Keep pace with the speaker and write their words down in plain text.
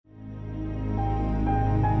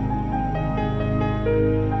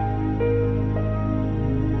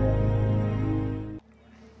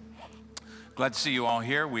Glad to see you all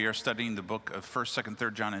here. We are studying the book of 1st, 2nd,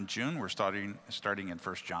 3rd John in June. We're starting in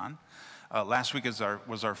 1st John. Last week was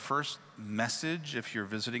our first message. If you're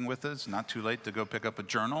visiting with us, not too late to go pick up a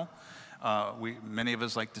journal. Many of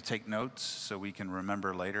us like to take notes so we can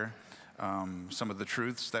remember later some of the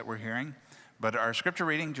truths that we're hearing. But our scripture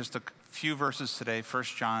reading, just a few verses today,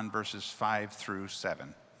 1st John verses 5 through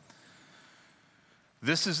 7.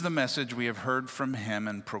 This is the message we have heard from him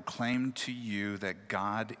and proclaimed to you, that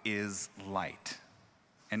God is light,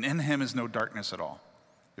 and in him is no darkness at all.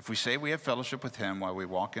 If we say we have fellowship with him while we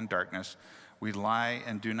walk in darkness, we lie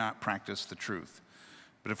and do not practice the truth.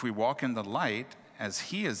 But if we walk in the light, as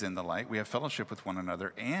he is in the light, we have fellowship with one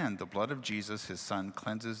another, and the blood of Jesus, his son,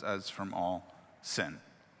 cleanses us from all sin.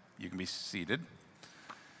 You can be seated.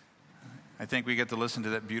 I think we get to listen to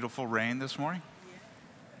that beautiful rain this morning.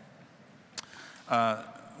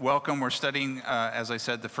 Welcome. We're studying, as I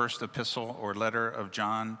said, the first epistle or letter of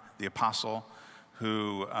John, the apostle,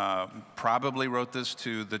 who probably wrote this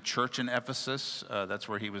to the church in Ephesus. That's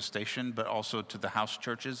where he was stationed, but also to the house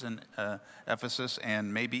churches in Ephesus,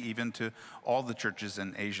 and maybe even to all the churches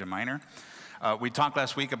in Asia Minor. We talked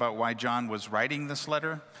last week about why John was writing this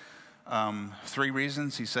letter. 3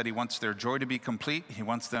 reasons. He said he wants their joy to be complete. He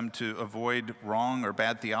wants them to avoid wrong or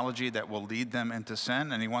bad theology that will lead them into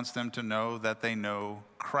sin. And he wants them to know that they know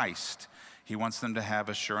Christ. He wants them to have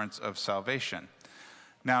assurance of salvation.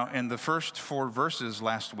 Now, in the first 4 verses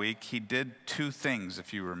last week, he did 2 things,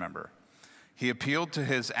 if you remember. He appealed to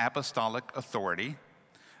his apostolic authority.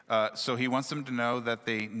 So he wants them to know that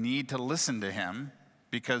they need to listen to him,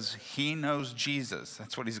 because he knows Jesus.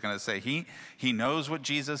 That's what he's going to say. He knows what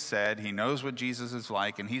Jesus said. He knows what Jesus is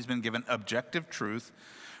like, and he's been given objective truth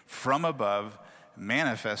from above,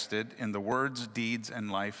 manifested in the words, deeds,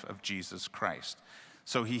 and life of Jesus Christ.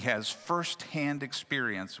 So he has firsthand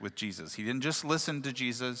experience with Jesus. He didn't just listen to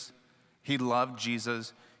Jesus. He loved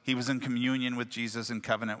Jesus. He was in communion with Jesus, in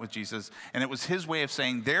covenant with Jesus. And it was his way of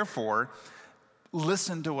saying, therefore,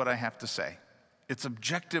 listen to what I have to say. It's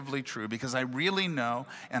objectively true because I really know,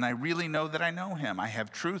 and I really know that I know him. I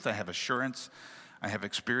have truth, I have assurance, I have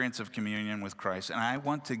experience of communion with Christ, and I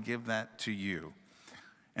want to give that to you.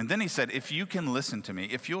 And then he said, if you can listen to me,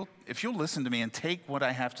 if you'll listen to me and take what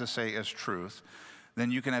I have to say as truth,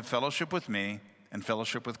 then you can have fellowship with me and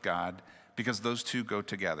fellowship with God, because those 2 go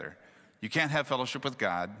together. You can't have fellowship with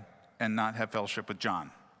God and not have fellowship with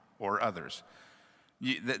John or others.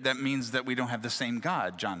 That means that we don't have the same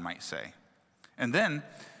God, John might say. And then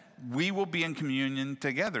we will be in communion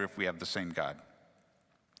together if we have the same God.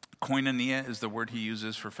 Koinonia is the word he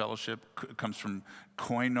uses for fellowship. It comes from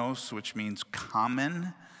koinos, which means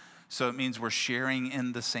common. So it means we're sharing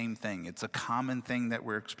in the same thing. It's a common thing that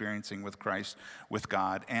we're experiencing with Christ, with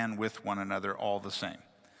God, and with one another, all the same.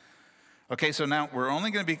 Okay, so now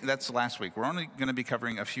that's last week. We're only going to be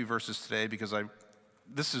covering a few verses today because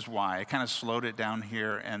this is why I kind of slowed it down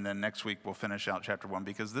here, and then next week we'll finish out chapter 1,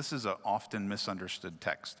 because this is an often misunderstood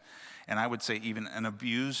text, and I would say even an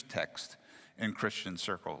abused text in Christian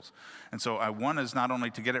circles. And so I want is not only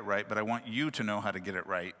to get it right, but I want you to know how to get it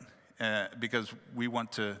right, because we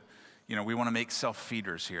want to make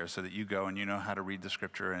self-feeders here so that you go and you know how to read the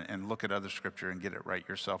scripture and look at other scripture and get it right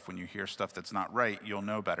yourself. When you hear stuff that's not right, you'll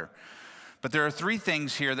know better. But there are 3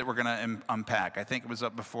 things here that we're going to unpack. I think it was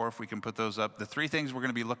up before, if we can put those up. The 3 things we're going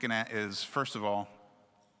to be looking at is, first of all,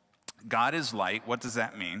 God is light. What does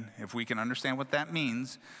that mean? If we can understand what that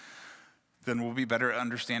means, then we'll be better at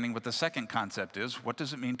understanding what the second concept is. What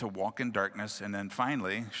does it mean to walk in darkness? And then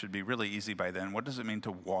finally, should be really easy by then, what does it mean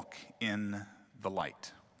to walk in the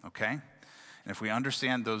light? Okay? And if we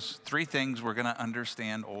understand those 3 things, we're going to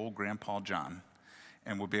understand old Grandpa John,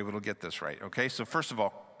 and we'll be able to get this right. Okay? So first of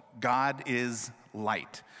all, God is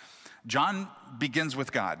light. John begins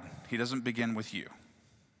with God. He doesn't begin with you.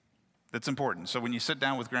 That's important. So when you sit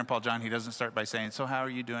down with Grandpa John, he doesn't start by saying, so how are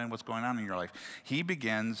you doing? What's going on in your life? He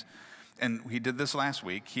begins, and he did this last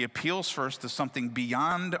week, he appeals first to something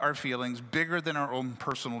beyond our feelings, bigger than our own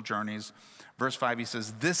personal journeys. Verse 5, he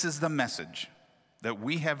says, this is the message that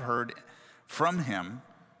we have heard from him.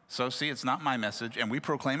 So see, it's not my message, and we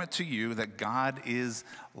proclaim it to you, that God is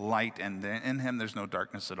light, and in him there's no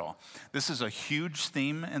darkness at all. This is a huge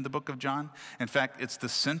theme in the book of John. In fact, it's the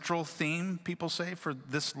central theme, people say, for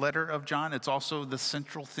this letter of John. It's also the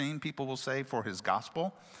central theme, people will say, for his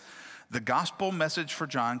gospel. The gospel message for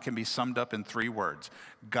John can be summed up in 3 words.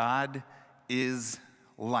 God is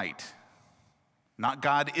light. Not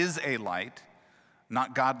God is a light,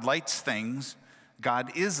 not God lights things.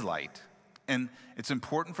 God is light. And it's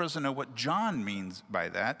important for us to know what John means by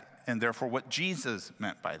that, and therefore what Jesus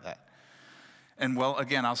meant by that. And well,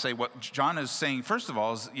 again, I'll say what John is saying, first of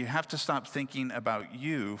all, is you have to stop thinking about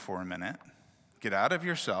you for a minute. Get out of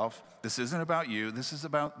yourself. This isn't about you. This is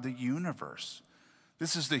about the universe.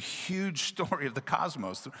 This is the huge story of the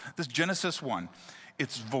cosmos. This Genesis 1,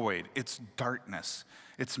 it's void. It's darkness.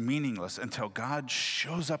 It's meaningless until God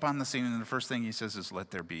shows up on the scene. And the first thing he says is, let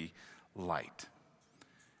there be light.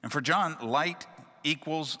 And for John, light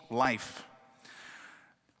equals life.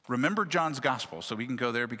 Remember John's gospel. So we can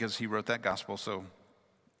go there because he wrote that gospel. So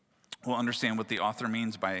we'll understand what the author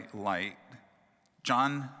means by light.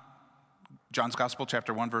 John's gospel,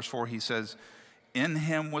 chapter 1, verse 4, he says, in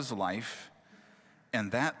him was life,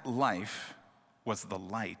 and that life was the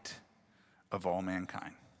light of all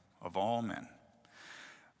mankind, of all men.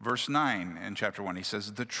 Verse 9 in chapter 1, he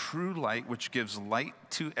says, the true light which gives light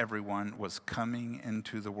to everyone was coming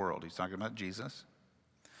into the world. He's talking about Jesus.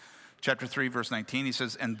 Chapter 3, verse 19, he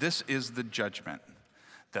says, and this is the judgment,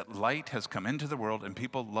 that light has come into the world, and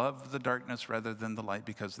people love the darkness rather than the light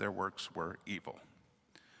because their works were evil.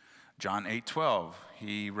 John 8:12,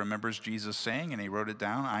 he remembers Jesus saying, and he wrote it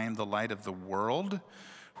down, I am the light of the world.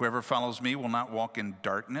 Whoever follows me will not walk in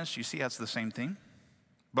darkness. You see, that's the same thing.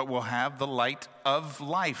 But will have the light of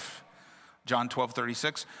life. John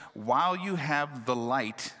 12:36, while you have the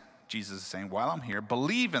light, Jesus is saying, while I'm here,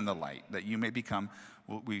 believe in the light that you may become,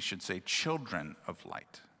 we should say, children of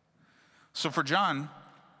light. So for John,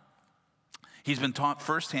 he's been taught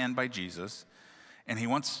firsthand by Jesus, and he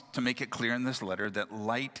wants to make it clear in this letter that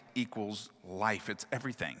light equals life. It's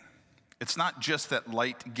everything. It's not just that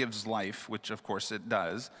light gives life, which of course it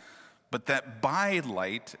does, but that by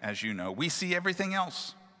light, as you know, we see everything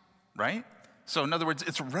else, right? So in other words,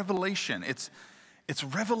 it's revelation. It's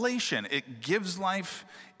revelation. It gives life,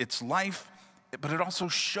 it's life, but it also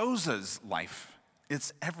shows us life.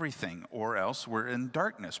 It's everything, or else we're in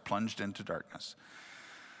darkness, plunged into darkness.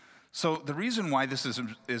 So the reason why this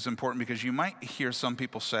is important, because you might hear some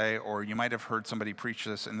people say, or you might have heard somebody preach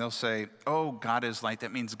this, and they'll say, oh, God is light.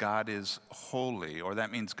 That means God is holy, or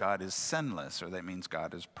that means God is sinless, or that means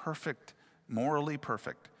God is perfect, morally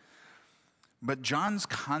perfect. But John's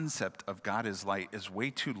concept of God is light is way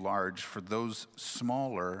too large for those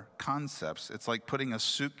smaller concepts. It's like putting a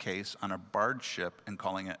suitcase on a barge ship and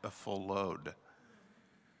calling it a full load.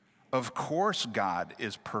 Of course, God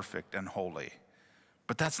is perfect and holy.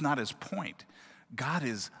 But that's not his point. God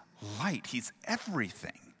is light. He's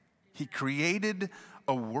everything. He created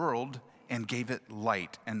a world and gave it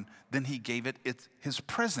light, and then he gave it his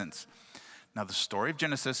presence. Now, the story of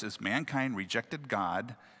Genesis is mankind rejected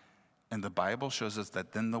God, and the Bible shows us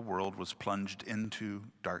that then the world was plunged into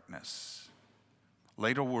darkness.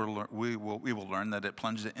 Later, we will learn that it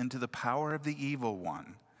plunged it into the power of the evil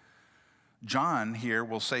one. John here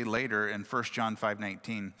will say later in 1 John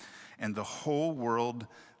 5:19, and the whole world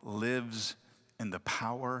lives in the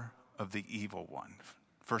power of the evil one.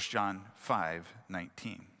 1 John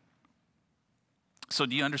 5:19. So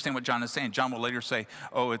do you understand what John is saying? John will later say,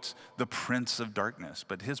 oh, it's the prince of darkness.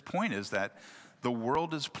 But his point is that the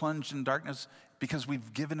world is plunged in darkness because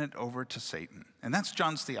we've given it over to Satan. And that's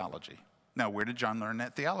John's theology. Now, where did John learn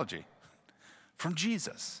that theology? From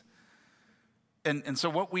Jesus. And so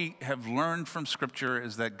what we have learned from Scripture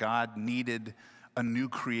is that God needed a new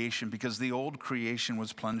creation because the old creation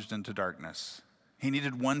was plunged into darkness. He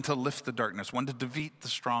needed one to lift the darkness, one to defeat the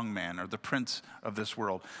strong man or the prince of this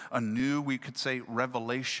world. A new, we could say,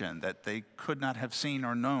 revelation that they could not have seen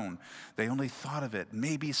or known. They only thought of it,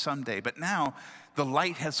 maybe someday. But now the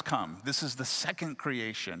light has come. This is the second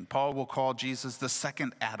creation. Paul will call Jesus the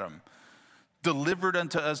second Adam, delivered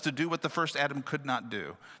unto us to do what the first Adam could not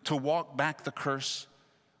do, to walk back the curse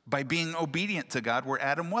by being obedient to God where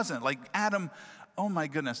Adam wasn't. Like Adam, oh my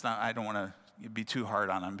goodness, now I don't want to be too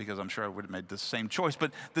hard on him because I'm sure I would have made the same choice,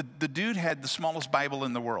 but the dude had the smallest Bible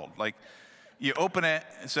in the world. Like you open it,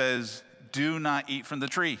 it says, do not eat from the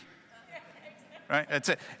tree, right? That's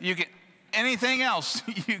it. You can, anything else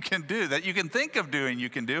you can do that you can think of doing, you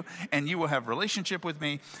can do, and you will have relationship with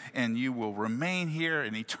me, and you will remain here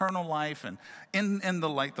in eternal life and in the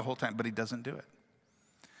light the whole time, but he doesn't do it.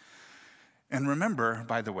 And remember,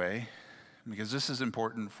 by the way, because this is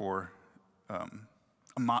important for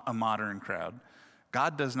a modern crowd,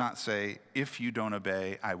 God does not say, if you don't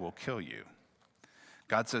obey, I will kill you.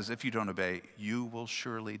 God says, if you don't obey, you will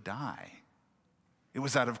surely die. It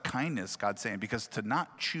was out of kindness, God saying, because to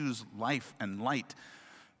not choose life and light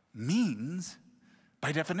means,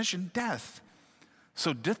 by definition, death.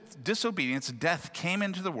 So disobedience, death came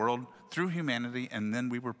into the world through humanity, and then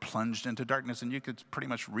we were plunged into darkness. And you could pretty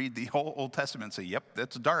much read the whole Old Testament and say, yep,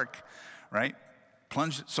 that's dark, right?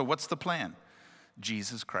 Plunged. So what's the plan?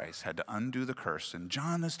 Jesus Christ had to undo the curse. And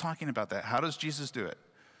John is talking about that. How does Jesus do it?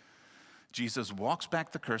 Jesus walks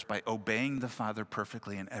back the curse by obeying the Father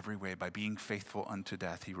perfectly in every way, by being faithful unto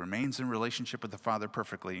death. He remains in relationship with the Father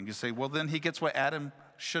perfectly. And you say, well, then he gets what Adam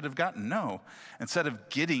should have gotten. No. Instead of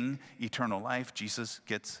getting eternal life, Jesus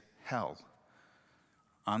gets hell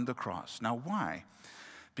on the cross. Now, why?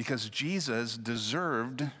 Because Jesus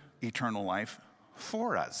deserved eternal life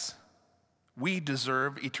for us. We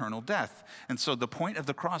deserve eternal death. And so the point of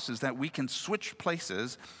the cross is that we can switch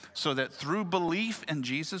places so that through belief in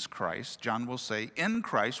Jesus Christ, John will say, in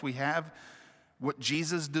Christ we have what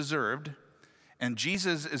Jesus deserved, and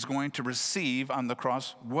Jesus is going to receive on the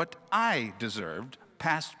cross what I deserved,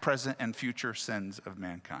 past, present, and future sins of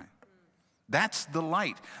mankind. That's the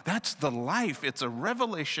light. That's the life. It's a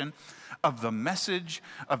revelation of the message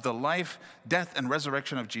of the life, death, and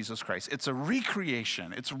resurrection of Jesus Christ. It's a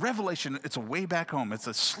recreation. It's a revelation. It's a way back home. It's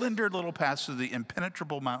a slender little path through the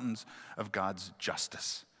impenetrable mountains of God's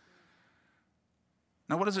justice.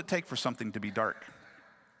 Now, what does it take for something to be dark?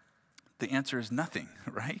 The answer is nothing,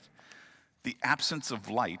 right? The absence of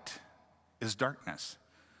light is darkness.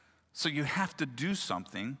 So you have to do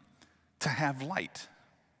something to have light.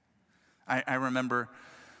 I remember,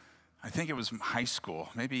 I think it was high school,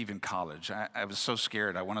 maybe even college. I was so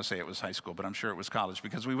scared. I want to say it was high school, but I'm sure it was college,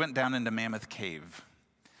 because we went down into Mammoth Cave.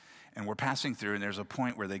 And we're passing through, and there's a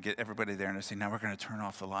point where they get everybody there, and they say, now we're going to turn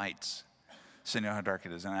off the lights. So you know how dark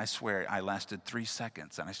it is. And I swear, I lasted 3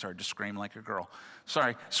 seconds, and I started to scream like a girl.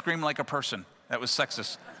 Sorry, scream like a person. That was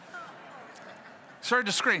sexist. Started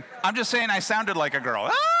to scream. I'm just saying I sounded like a girl.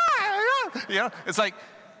 Ah! You know, it's like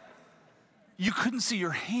you couldn't see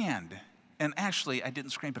your hand. And actually, I didn't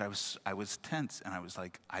scream, but I was tense, and I was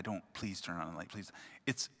like, please turn on the light, please.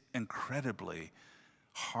 It's incredibly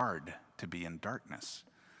hard to be in darkness.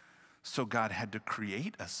 So God had to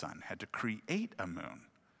create a sun, had to create a moon,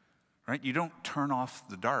 right? You don't turn off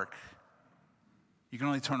the dark. You can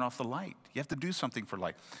only turn off the light. You have to do something for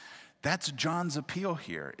light. That's John's appeal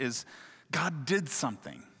here, is God did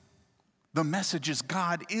something. The message is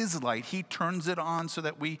God is light. He turns it on so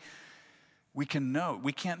that we can know.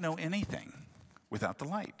 We can't know anything without the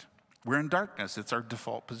light. We're in darkness. It's our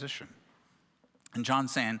default position. And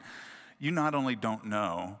John's saying, you not only don't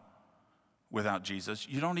know without Jesus,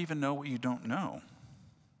 you don't even know what you don't know.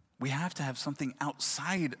 We have to have something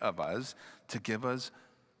outside of us to give us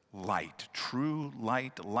light, true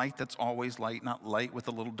light, light that's always light, not light with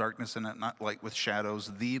a little darkness in it, not light with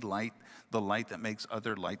shadows, the light that makes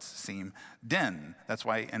other lights seem dim. That's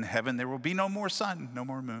why in heaven there will be no more sun, no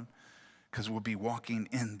more moon, because we'll be walking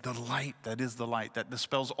in the light that is the light that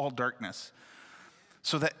dispels all darkness,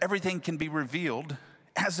 so that everything can be revealed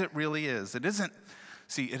as it really is. It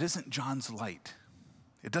isn't John's light.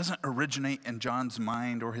 It doesn't originate in John's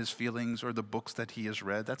mind or his feelings or the books that he has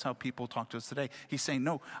read. That's how people talk to us today. He's saying,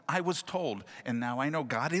 no, I was told, and now I know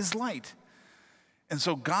God is light. And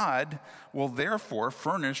so God will therefore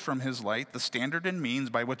furnish from his light the standard and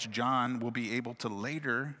means by which John will be able to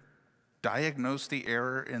later diagnose the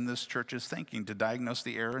error in this church's thinking, to diagnose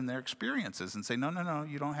the error in their experiences and say, no,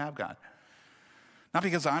 you don't have God. Not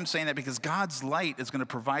because I'm saying that, because God's light is going to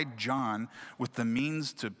provide John with the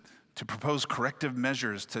means to propose corrective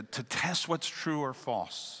measures, to test what's true or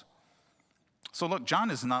false. So look,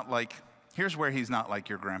 John is not like, here's where he's not like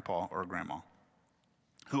your grandpa or grandma,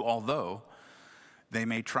 who although they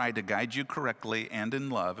may try to guide you correctly and in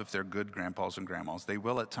love, if they're good grandpas and grandmas, they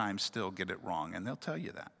will at times still get it wrong, and they'll tell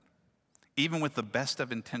you that. Even with the best of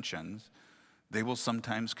intentions, they will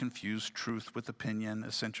sometimes confuse truth with opinion,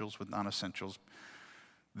 essentials with non-essentials,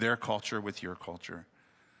 their culture with your culture.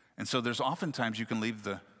 And so there's oftentimes you can leave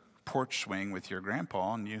the porch swing with your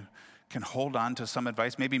grandpa and you can hold on to some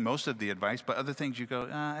advice, maybe most of the advice, but other things you go,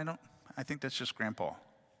 I think that's just grandpa.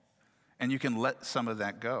 And you can let some of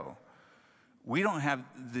that go. We don't have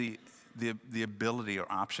the ability or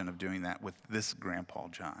option of doing that with this grandpa,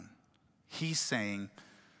 John. He's saying,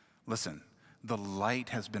 listen, the light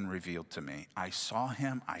has been revealed to me. I saw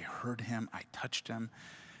him, I heard him, I touched him,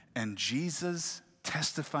 and Jesus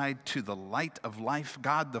testified to the light of life,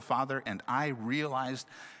 God the Father, and I realized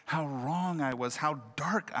how wrong I was, how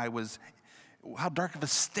dark I was, how dark of a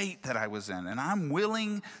state that I was in. And I'm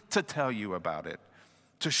willing to tell you about it,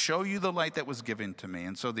 to show you the light that was given to me.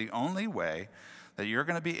 And so the only way that you're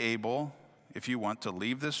going to be able, if you want, to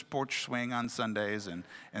leave this porch swing on Sundays and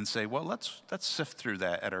say, well, let's sift through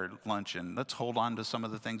that at our lunch and let's hold on to some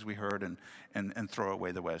of the things we heard and throw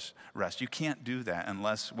away the rest. You can't do that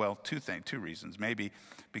unless, well, two reasons. Maybe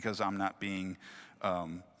because I'm not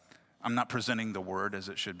presenting the word as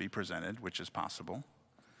it should be presented, which is possible.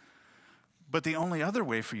 But the only other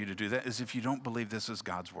way for you to do that is if you don't believe this is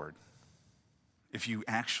God's word. If you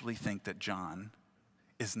actually think that John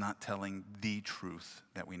is not telling the truth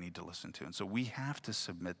that we need to listen to. And so we have to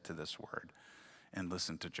submit to this word and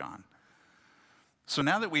listen to John. So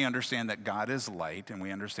now that we understand that God is light and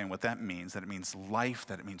we understand what that means, that it means life,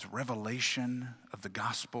 that it means revelation of the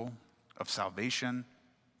gospel, of salvation,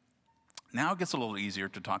 now it gets a little easier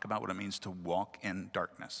to talk about what it means to walk in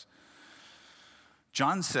darkness.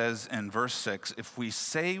 John says in verse 6, if we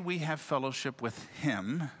say we have fellowship with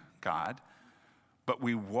him, God, but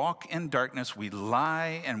we walk in darkness, we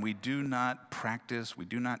lie, and we do not practice, we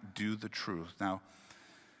do not do the truth. Now,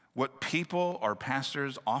 what people or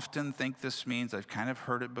pastors often think this means, I've kind of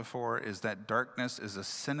heard it before, is that darkness is a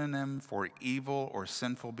synonym for evil or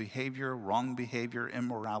sinful behavior, wrong behavior,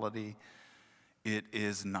 immorality. It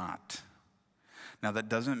is not. Now, that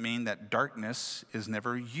doesn't mean that darkness is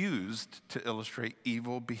never used to illustrate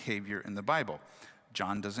evil behavior in the Bible.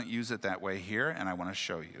 John doesn't use it that way here, and I want to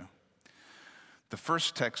show you. The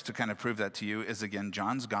first text to kind of prove that to you is, again,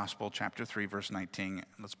 John's Gospel, chapter 3, verse 19.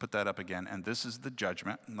 Let's put that up again. And this is the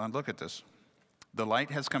judgment. Now, look at this. The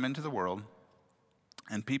light has come into the world,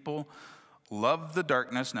 and people love the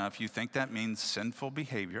darkness. Now, if you think that means sinful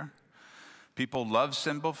behavior, people love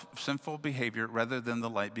sinful behavior rather than the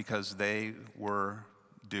light because they were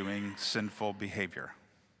doing sinful behavior.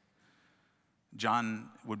 John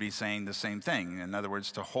would be saying the same thing. In other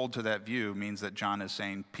words, to hold to that view means that John is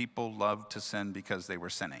saying people love to sin because they were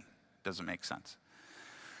sinning. Doesn't make sense.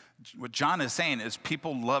 What John is saying is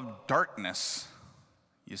people love darkness.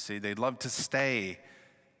 You see, they love to stay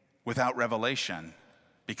without revelation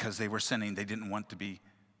because they were sinning. They didn't want to be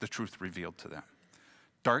the truth revealed to them.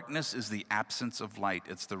 Darkness is the absence of light.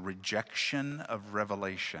 It's the rejection of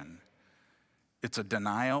revelation. It's a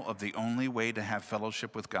denial of the only way to have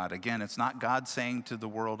fellowship with God. Again, it's not God saying to the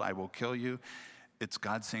world, I will kill you. It's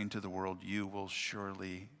God saying to the world, you will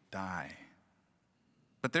surely die.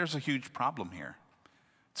 But there's a huge problem here.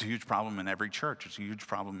 It's a huge problem in every church. It's a huge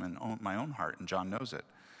problem in my own heart, and John knows it.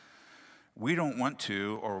 We don't want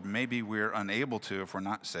to, or maybe we're unable to, if we're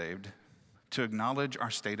not saved, to acknowledge our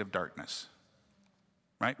state of darkness.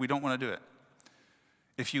 Right? We don't want to do it.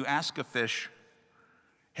 If you ask a fish,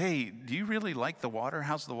 hey, do you really like the water?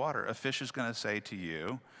 How's the water? A fish is going to say to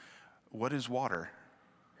you, what is water?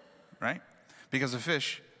 Right? Because a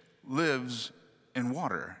fish lives in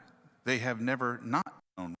water. They have never not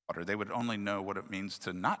known water. They would only know what it means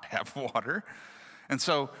to not have water. And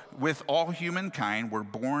so with all humankind, we're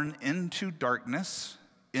born into darkness,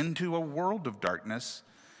 into a world of darkness.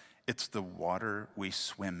 It's the water we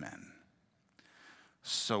swim in.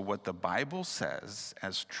 So what the Bible says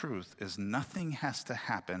as truth is nothing has to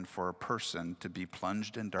happen for a person to be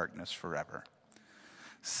plunged in darkness forever.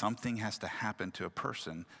 Something has to happen to a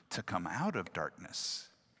person to come out of darkness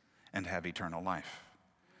and have eternal life.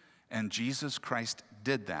 And Jesus Christ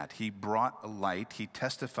did that. He brought light. He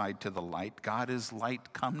testified to the light. God is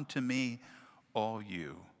light. Come to me, all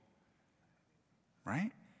you.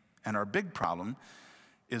 Right? And our big problem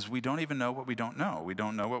is we don't even know what we don't know. We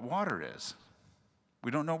don't know what water is. We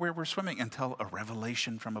don't know where we're swimming until a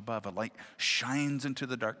revelation from above, a light shines into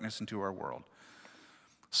the darkness, into our world.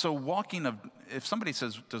 So if somebody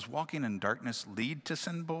says, does walking in darkness lead to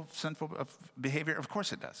sinful behavior? Of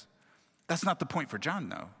course it does. That's not the point for John,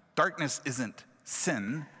 though. Darkness isn't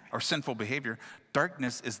sin or sinful behavior.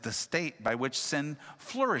 Darkness is the state by which sin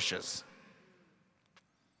flourishes.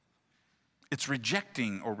 It's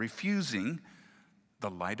rejecting or refusing the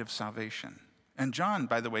light of salvation. And John,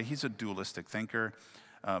 by the way, he's a dualistic thinker.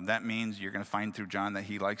 That means you're going to find through John that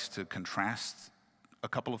he likes to contrast a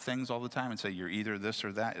couple of things all the time and say you're either this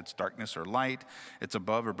or that. It's darkness or light. It's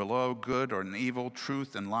above or below, good or evil,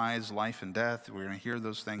 truth and lies, life and death. We're going to hear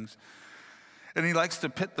those things. And he likes to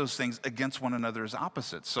pit those things against one another as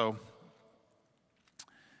opposites. So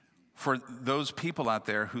for those people out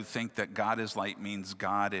there who think that God is light means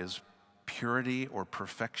God is purity or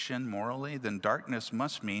perfection morally, then darkness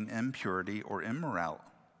must mean impurity or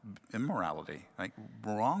immorality, like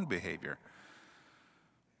wrong behavior.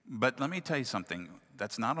 But let me tell you something.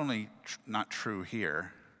 That's not only not true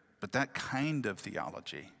here, but that kind of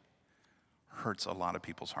theology hurts a lot of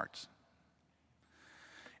people's hearts.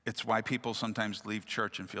 It's why people sometimes leave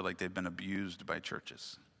church and feel like they've been abused by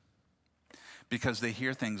churches. Because they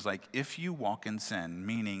hear things like, if you walk in sin,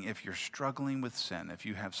 meaning if you're struggling with sin, if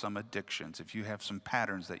you have some addictions, if you have some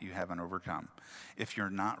patterns that you haven't overcome, if you're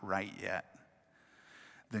not right yet,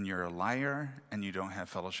 then you're a liar and you don't have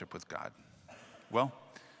fellowship with God. Well,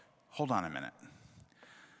 hold on a minute.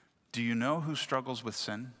 Do you know who struggles with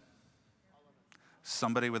sin?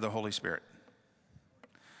 Somebody with the Holy Spirit.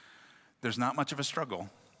 there's not much of a struggle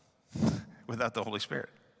without the Holy Spirit,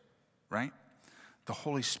 right? The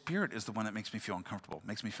Holy Spirit is the one that makes me feel uncomfortable,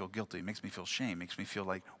 makes me feel guilty, makes me feel shame, makes me feel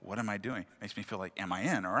like, what am I doing? Makes me feel like, am I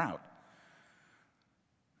in or out?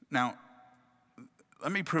 Now,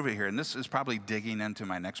 let me prove it here, and this is probably digging into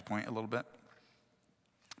my next point a little bit.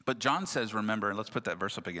 But John says, remember, and let's put that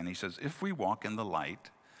verse up again. He says, if we walk in the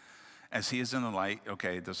light, as he is in the light,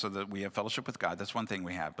 okay, so that we have fellowship with God, that's one thing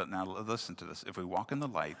we have. But now listen to this. If we walk in the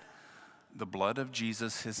light, the blood of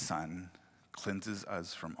Jesus, his son, cleanses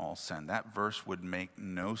us from all sin. That verse would make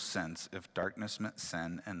no sense if darkness meant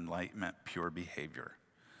sin and light meant pure behavior.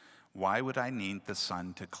 Why would I need the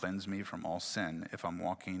Son to cleanse me from all sin if I'm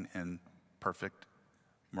walking in perfect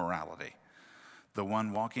morality? The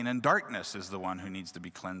one walking in darkness is the one who needs to be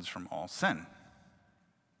cleansed from all sin.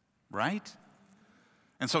 Right?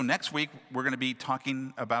 And so next week, we're going to be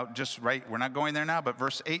talking about we're not going there now, but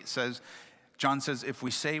verse 8 says, John says, if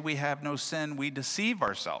we say we have no sin, we deceive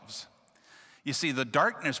ourselves. You see, the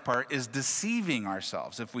darkness part is deceiving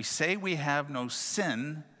ourselves. If we say we have no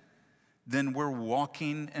sin, then we're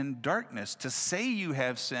walking in darkness. To say you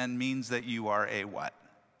have sin means that you are a what?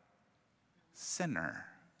 Sinner.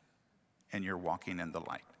 And you're walking in the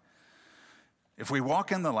light. If we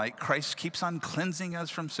walk in the light, Christ keeps on cleansing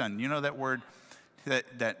us from sin. You know that word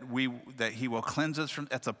that he will cleanse us from?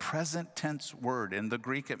 That's a present tense word. In the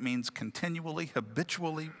Greek, it means continually,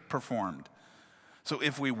 habitually performed. So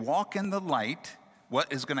if we walk in the light,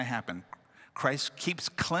 what is going to happen? Christ keeps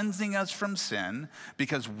cleansing us from sin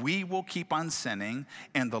because we will keep on sinning,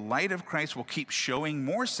 and the light of Christ will keep showing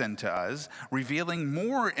more sin to us, revealing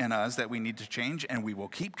more in us that we need to change, and we will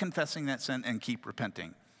keep confessing that sin and keep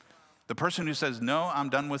repenting. The person who says, no, I'm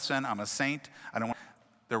done with sin, I'm a saint,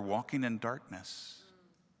 they're walking in darkness.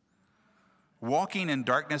 Walking in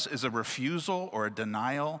darkness is a refusal or a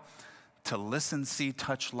denial to listen, see,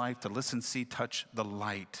 touch life, to listen, see, touch the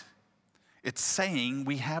light. It's saying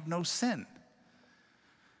we have no sin.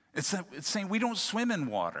 It's saying we don't swim in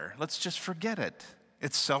water. Let's just forget it.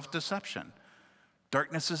 It's self-deception.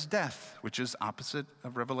 Darkness is death, which is opposite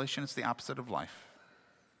of revelation. It's the opposite of life.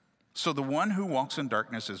 So the one who walks in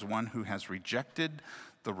darkness is one who has rejected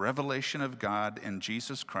the revelation of God in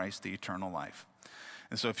Jesus Christ, the eternal life.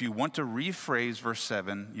 And so if you want to rephrase verse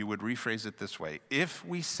 7, you would rephrase it this way. If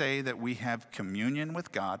we say that we have communion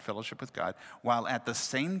with God, fellowship with God, while at the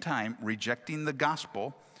same time rejecting the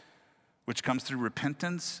gospel, which comes through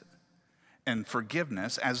repentance and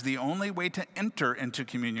forgiveness as the only way to enter into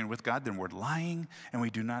communion with God, then we're lying and we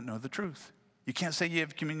do not know the truth. You can't say you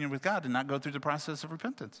have communion with God and not go through the process of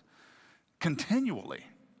repentance continually.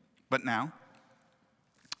 But now,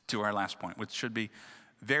 to our last point, which should be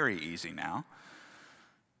very easy now,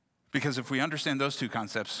 because if we understand those two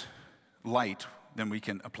concepts, light, then we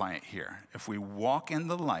can apply it here. If we walk in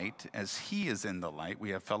the light as he is in the light,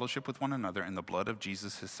 we have fellowship with one another, and the blood of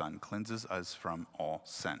Jesus, his son, cleanses us from all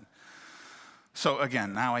sin. So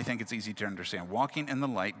again, now I think it's easy to understand. Walking in the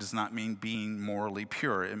light does not mean being morally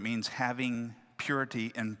pure. It means having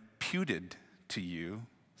purity imputed to you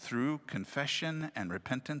through confession and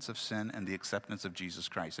repentance of sin and the acceptance of Jesus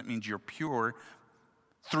Christ. It means you're pure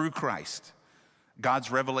through Christ.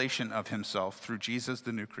 God's revelation of himself through Jesus,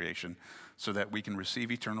 the new creation, so that we can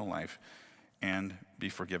receive eternal life and be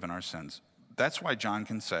forgiven our sins. That's why John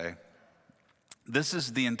can say, this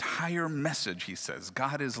is the entire message, he says.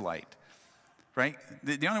 God is light, right?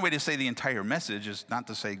 The only way to say the entire message is not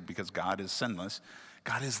to say because God is sinless.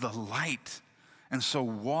 God is the light. And so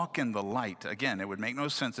walk in the light. Again, it would make no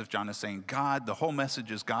sense if John is saying God, the whole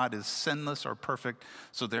message is God is sinless or perfect,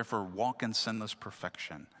 so therefore walk in sinless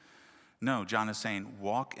perfection. No, John is saying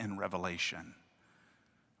walk in revelation.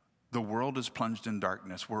 The world is plunged in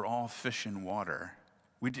darkness. We're all fish in water.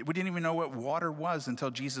 We didn't even know what water was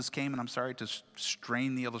until Jesus came, and I'm sorry to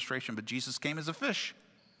strain the illustration, but Jesus came as a fish,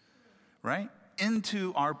 right?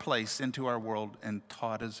 Into our place, into our world, and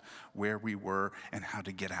taught us where we were and how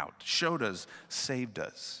to get out. Showed us, saved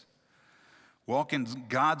us. Walk in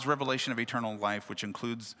God's revelation of eternal life, which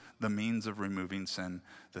includes the means of removing sin,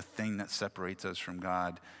 the thing that separates us from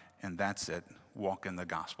God, and that's it. Walk in the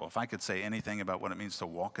gospel. If I could say anything about what it means to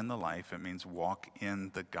walk in the life, it means walk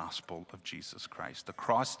in the gospel of Jesus Christ. The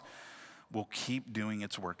cross will keep doing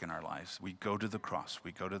its work in our lives. We go to the cross.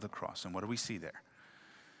 We go to the cross. And what do we see there?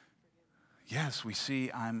 Yes, we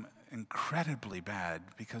see I'm incredibly bad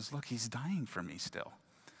because, look, he's dying for me still.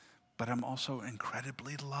 But I'm also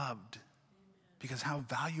incredibly loved because how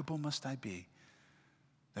valuable must I be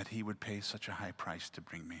that he would pay such a high price to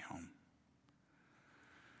bring me home?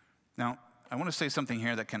 Now, I want to say something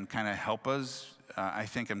here that can kind of help us. I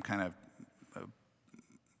think I'm kind of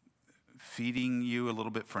feeding you a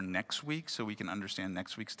little bit for next week so we can understand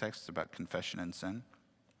next week's text about confession and sin.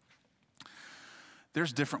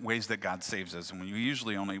 There's different ways that God saves us, and we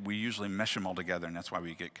usually mesh them all together, and that's why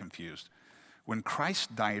we get confused. When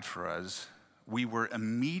Christ died for us, we were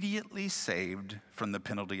immediately saved from the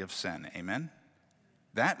penalty of sin. Amen?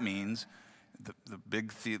 That means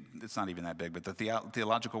it's not even that big, but the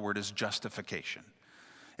theological word is justification.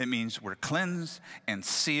 It means we're cleansed and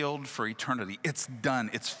sealed for eternity. It's done.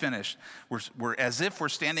 It's finished. We're as if we're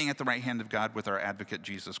standing at the right hand of God with our advocate,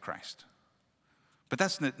 Jesus Christ. But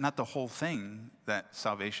that's not the whole thing that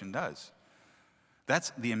salvation does.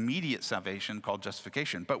 That's the immediate salvation called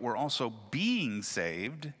justification. But we're also being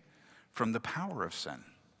saved from the power of sin.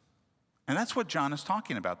 And that's what John is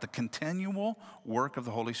talking about, the continual work of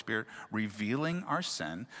the Holy Spirit revealing our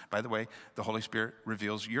sin. By the way, the Holy Spirit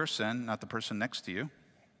reveals your sin, not the person next to you.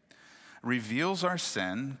 Reveals our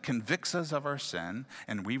sin, convicts us of our sin,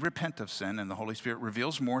 and we repent of sin, and the Holy Spirit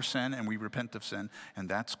reveals more sin, and we repent of sin, and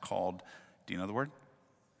that's called, do you know the word?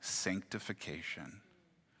 Sanctification.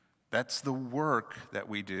 That's the work that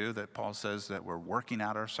we do, that Paul says that we're working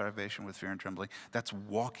out our salvation with fear and trembling. That's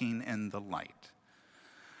walking in the light.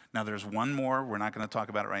 Now there's one more, we're not going to talk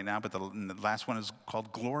about it right now, but the last one is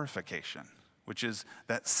called glorification, which is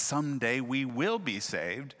that someday we will be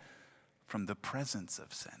saved from the presence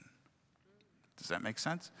of sin. Does that make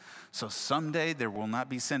sense? So someday there will not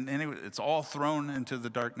be sin anyway. It's all thrown into the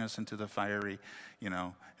darkness, into the fiery,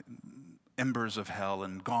 embers of hell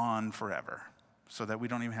and gone forever, so that we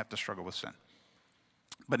don't even have to struggle with sin.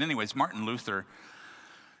 But anyways, Martin Luther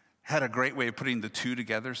had a great way of putting the two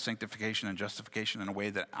together, sanctification and justification, in a way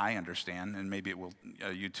that I understand, and maybe it will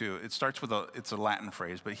you too. It starts with it's a Latin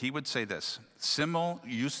phrase, but he would say this: simul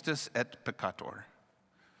justus et peccator.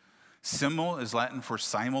 Simul is Latin for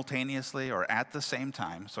simultaneously or at the same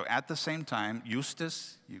time. So at the same time,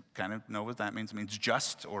 justus, you kind of know what that means. It means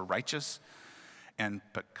just or righteous. And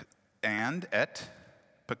et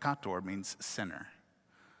peccator means sinner.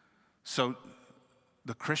 So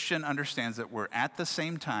the Christian understands that we're at the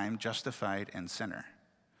same time justified and sinner.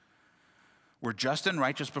 We're just and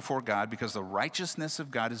righteous before God because the righteousness of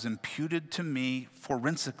God is imputed to me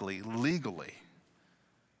forensically, legally.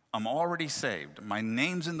 I'm already saved. My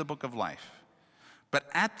name's in the book of life. But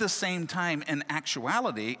at the same time, in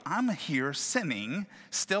actuality, I'm here sinning,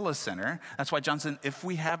 still a sinner. That's why John said, if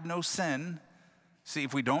we have no sin, see,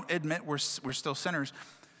 if we don't admit we're still sinners,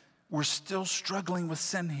 we're still struggling with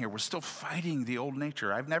sin here. We're still fighting the old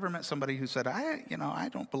nature. I've never met somebody who said, I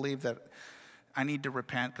don't believe that I need to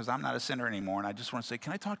repent because I'm not a sinner anymore. And I just want to say,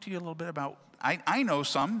 can I talk to you a little bit about, I know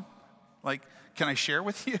some. Like, can I share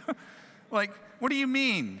with you? Like, what do you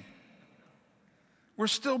mean? We're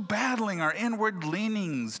still battling our inward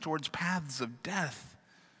leanings towards paths of death.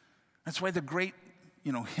 That's why the great,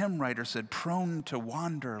 hymn writer said, prone to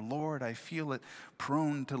wander, Lord, I feel it,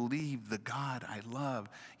 prone to leave the God I love.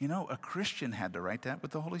 A Christian had to write that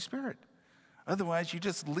with the Holy Spirit. Otherwise, you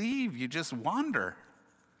just leave, you just wander.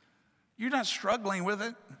 You're not struggling with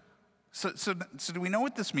it. So do we know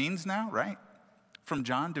what this means now, right? From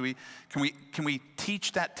John, can we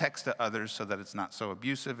teach that text to others so that it's not so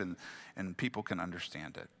abusive and people can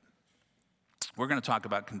understand it? We're going to talk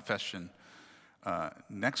about confession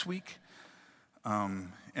next week,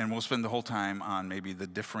 and we'll spend the whole time on maybe the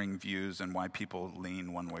differing views and why people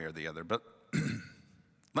lean one way or the other. But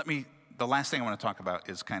the last thing I want to talk about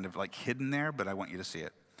is kind of like hidden there, but I want you to see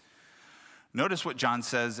it. Notice what John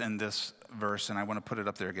says in this verse, and I want to put it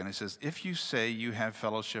up there again. He says, if you say you have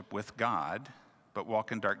fellowship with God, but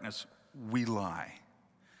walk in darkness, we lie.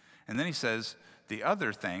 And then he says the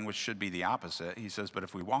other thing, which should be the opposite, he says, but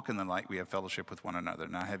if we walk in the light, we have fellowship with one another.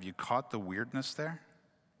 Now, have you caught the weirdness there?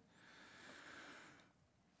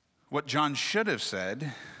 What John should have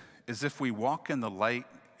said is if we walk in the light,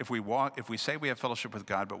 if we say we have fellowship with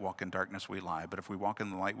God, but walk in darkness, we lie. But if we walk in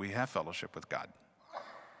the light, we have fellowship with God.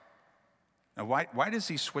 Now, why does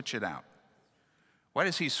he switch it out? Why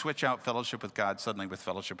does he switch out fellowship with God suddenly with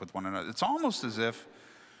fellowship with one another? It's almost as if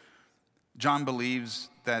John believes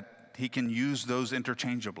that he can use those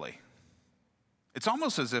interchangeably. It's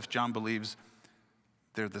almost as if John believes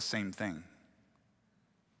they're the same thing.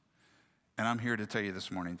 And I'm here to tell you this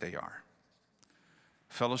morning they are.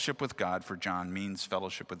 Fellowship with God for John means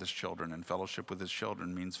fellowship with his children, and fellowship with his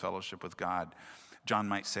children means fellowship with God. John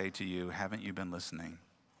might say to you, haven't you been listening?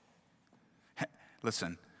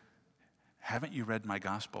 Listen. Haven't you read my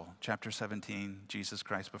gospel? Chapter 17, Jesus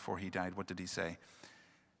Christ before he died, what did he say?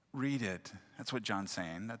 Read it. That's what John's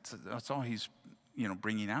saying. That's all he's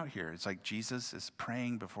bringing out here. It's like Jesus is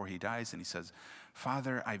praying before he dies, and he says,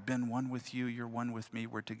 Father, I've been one with you, you're one with me,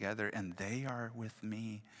 we're together, and they are with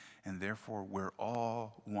me, And therefore, we're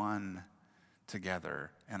all one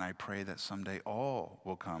together. And I pray that someday all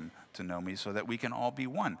will come to know me so that we can all be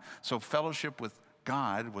one. So fellowship with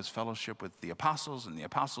God was fellowship with the apostles, and the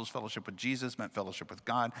apostles' fellowship with Jesus meant fellowship with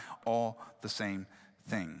God, all the same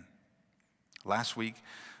thing. Last week,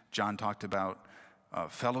 John talked about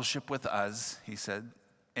fellowship with us, he said,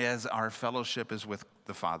 as our fellowship is with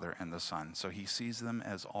the Father and the Son. So he sees them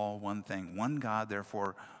as all one thing. One God,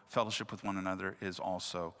 therefore, fellowship with one another is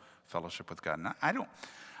also fellowship with God. And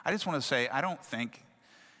I just want to say, I don't think,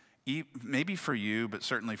 maybe for you, but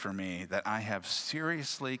certainly for me, that I have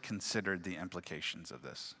seriously considered the implications of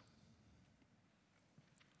this.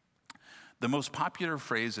 The most popular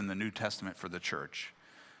phrase in the New Testament for the church,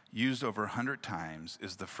 used over 100 times,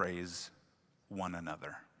 is the phrase, one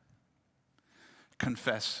another.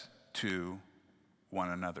 Confess to one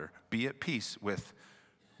another. Be at peace with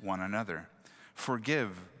one another.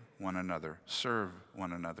 Forgive one another. Serve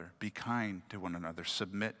one another. Be kind to one another.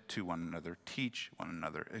 Submit to one another. Teach one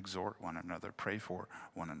another. Exhort one another. Pray for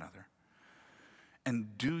one another.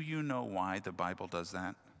 And do you know why the Bible does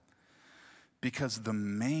that? Because the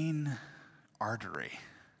main artery,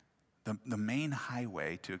 the main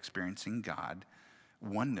highway to experiencing God,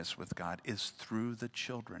 oneness with God, is through the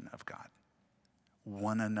children of God.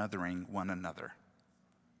 One anothering one another.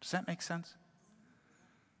 Does that make sense?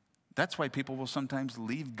 That's why people will sometimes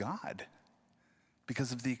leave God,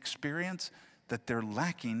 because of the experience that they're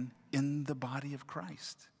lacking in the body of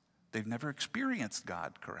Christ. They've never experienced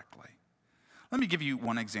God correctly. Let me give you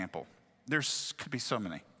one example. There's could be so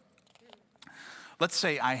many. Let's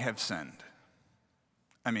say I have sinned.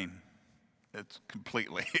 I mean, it's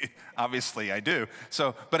completely, obviously I do.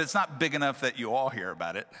 So, but it's not big enough that you all hear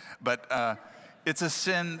about it. But it's a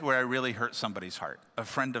sin where I really hurt somebody's heart, a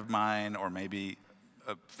friend of mine or maybe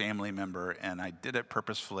a family member, and I did it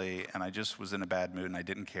purposefully, and I just was in a bad mood and I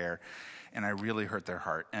didn't care, and I really hurt their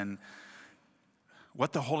heart. And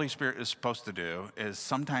what the Holy Spirit is supposed to do is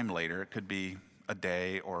sometime later, it could be a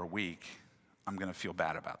day or a week, I'm going to feel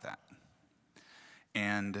bad about that.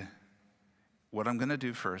 And what I'm going to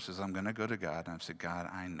do first is I'm going to go to God and I've said, God,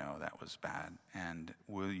 I know that was bad, and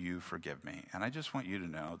will you forgive me? And I just want you to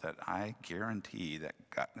know that I guarantee that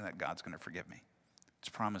God's going to forgive me. It's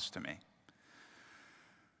promised to me.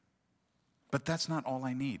 But that's not all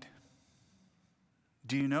I need.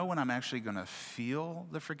 Do you know when I'm actually going to feel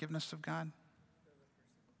the forgiveness of God?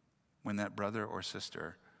 When that brother or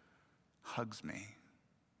sister hugs me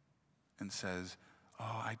and says,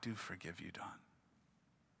 oh, I do forgive you, Don.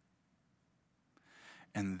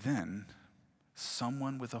 And then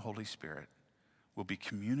someone with the Holy Spirit will be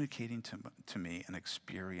communicating to me an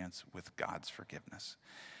experience with God's forgiveness.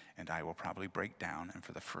 And I will probably break down, and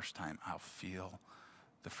for the first time, I'll feel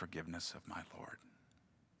the forgiveness of my Lord.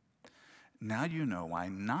 Now you know why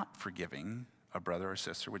not forgiving a brother or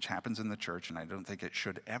sister, which happens in the church, and I don't think it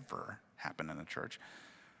should ever happen in the church,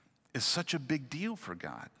 is such a big deal for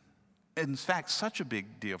God. In fact, such a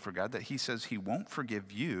big deal for God that he says he won't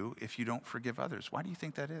forgive you if you don't forgive others. Why do you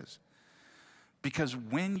think that is? Because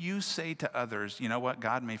when you say to others, you know what,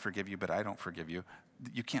 God may forgive you, but I don't forgive you,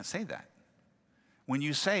 you can't say that. When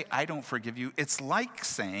you say, I don't forgive you, it's like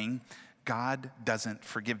saying, God doesn't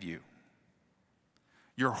forgive you.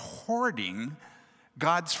 You're hoarding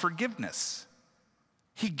God's forgiveness.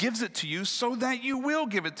 He gives it to you so that you will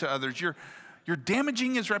give it to others. You're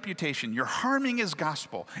damaging his reputation. You're harming his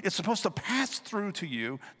gospel. It's supposed to pass through to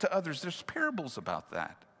you, to others. There's parables about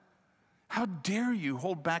that. How dare you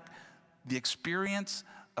hold back the experience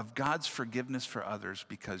of God's forgiveness for others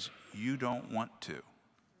because you don't want to?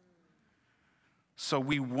 So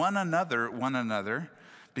we one another,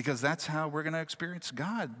 because that's how we're going to experience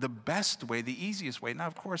God, the best way, the easiest way. Now,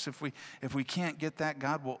 of course, if we can't get that,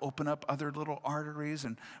 God will open up other little arteries,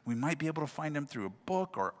 and we might be able to find them through a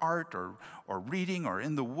book or art or reading or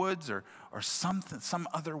in the woods or some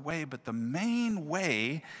other way. But the main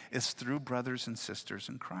way is through brothers and sisters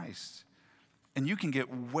in Christ. And you can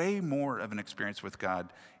get way more of an experience with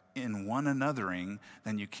God in one anothering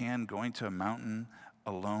than you can going to a mountain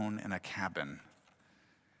alone in a cabin.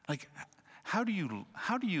 Like, how do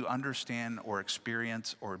you understand or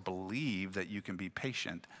experience or believe that you can be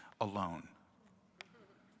patient alone?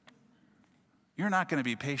 You're not going to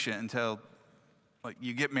be patient until like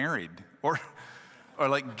you get married or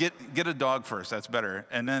like get a dog first. That's better.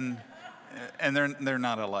 And they're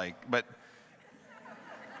not alike, but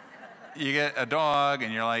you get a dog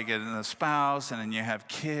and you're like getting a spouse, and then you have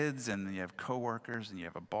kids, and then you have coworkers, and you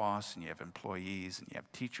have a boss, and you have employees, and you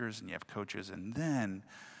have teachers, and you have coaches, and then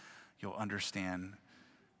you'll understand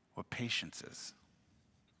what patience is,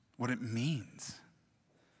 what it means.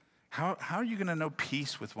 How are you going to know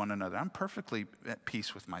peace with one another? I'm perfectly at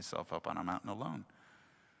peace with myself up on a mountain alone.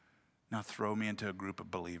 Now throw me into a group of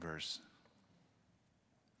believers.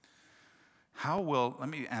 Let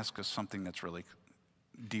me ask us something that's really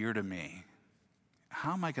dear to me.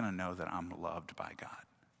 How am I going to know that I'm loved by God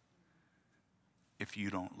if you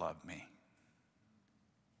don't love me?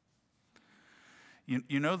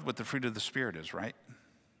 You know what the fruit of the Spirit is, right?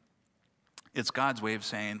 It's God's way of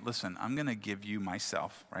saying, listen, I'm going to give you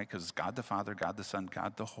myself, right? Because it's God the Father, God the Son,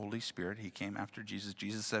 God the Holy Spirit. He came after Jesus.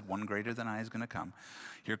 Jesus said, one greater than I is going to come.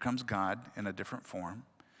 Here comes God in a different form.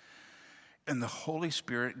 And the Holy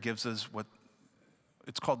Spirit gives us what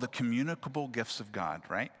it's called the communicable gifts of God,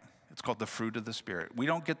 right? It's called the fruit of the Spirit. We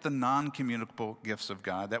don't get the non-communicable gifts of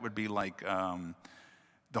God. That would be like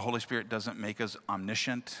the Holy Spirit doesn't make us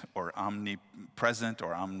omniscient or omnipresent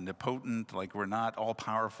or omnipotent. Like we're not all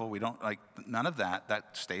powerful. We don't like none of that.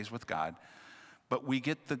 That stays with God. But we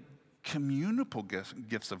get the communicable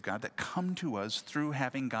gifts of God that come to us through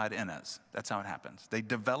having God in us. That's how it happens. They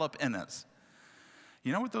develop in us.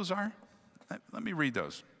 You know what those are? Let me read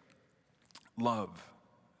those. Love,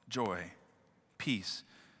 joy, peace,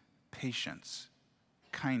 patience,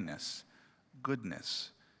 kindness,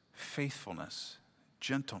 goodness, faithfulness,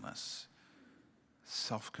 gentleness,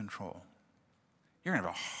 self-control. You're going to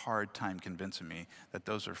have a hard time convincing me that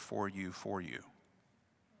those are for you.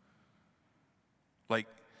 Like,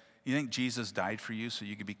 you think Jesus died for you so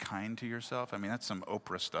you could be kind to yourself? I mean, that's some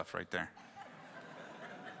Oprah stuff right there.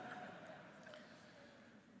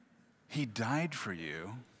 He died for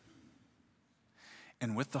you,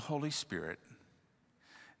 and with the Holy Spirit,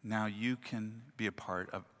 now you can be a part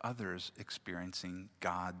of others experiencing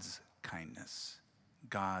God's kindness,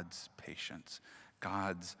 God's patience,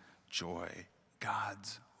 God's joy,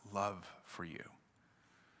 God's love for you.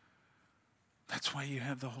 That's why you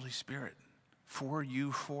have the Holy Spirit, for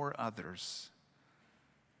you, for others.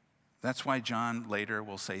 That's why John later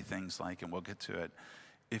will say things like, and we'll get to it,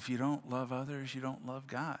 if you don't love others, you don't love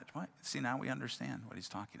God. What? See, now we understand what he's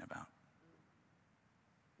talking about.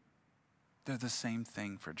 They're the same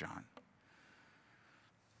thing for John.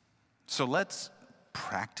 So let's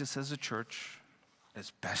practice as a church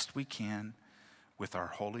as best we can with our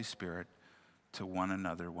Holy Spirit to one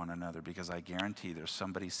another, because I guarantee there's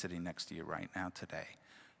somebody sitting next to you right now today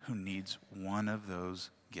who needs one of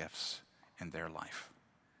those gifts in their life.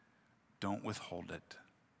 Don't withhold it.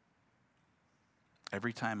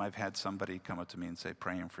 Every time I've had somebody come up to me and say,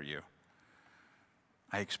 praying for you,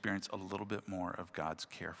 I experience a little bit more of God's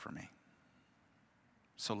care for me.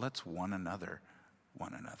 So let's one another.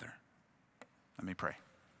 Let me pray.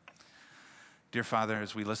 Dear Father,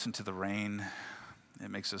 as we listen to the rain, it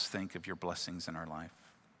makes us think of your blessings in our life.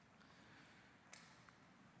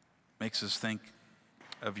 Makes us think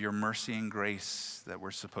of your mercy and grace that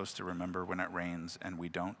we're supposed to remember when it rains and we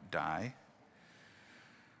don't die,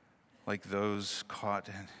 like those caught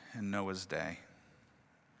in Noah's day,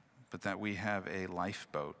 but that we have a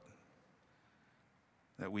lifeboat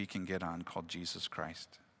that we can get on called Jesus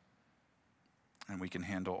Christ, and we can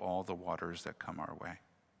handle all the waters that come our way.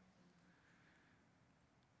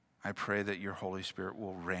 I pray that your Holy Spirit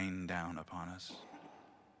will rain down upon us,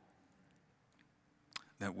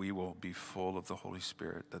 that we will be full of the Holy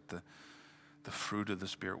Spirit, that the fruit of the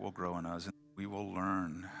Spirit will grow in us, and we will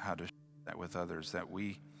learn how to share that with others, that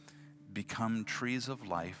we become trees of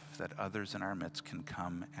life that others in our midst can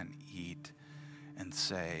come and eat and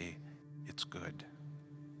say, it's good.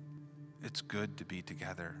 It's good to be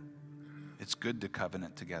together. It's good to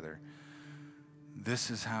covenant together.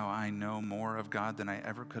 This is how I know more of God than I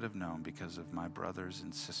ever could have known, because of my brothers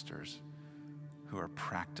and sisters who are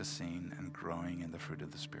practicing and growing in the fruit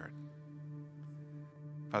of the Spirit.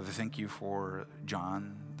 Father, thank you for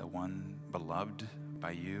John, the one beloved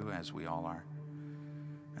by you, as we all are,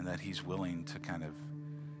 and that he's willing to kind of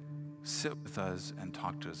sit with us and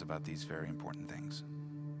talk to us about these very important things.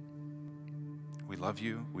 We love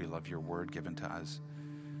you. We love your word given to us.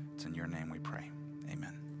 It's in your name we pray.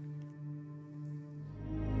 Amen.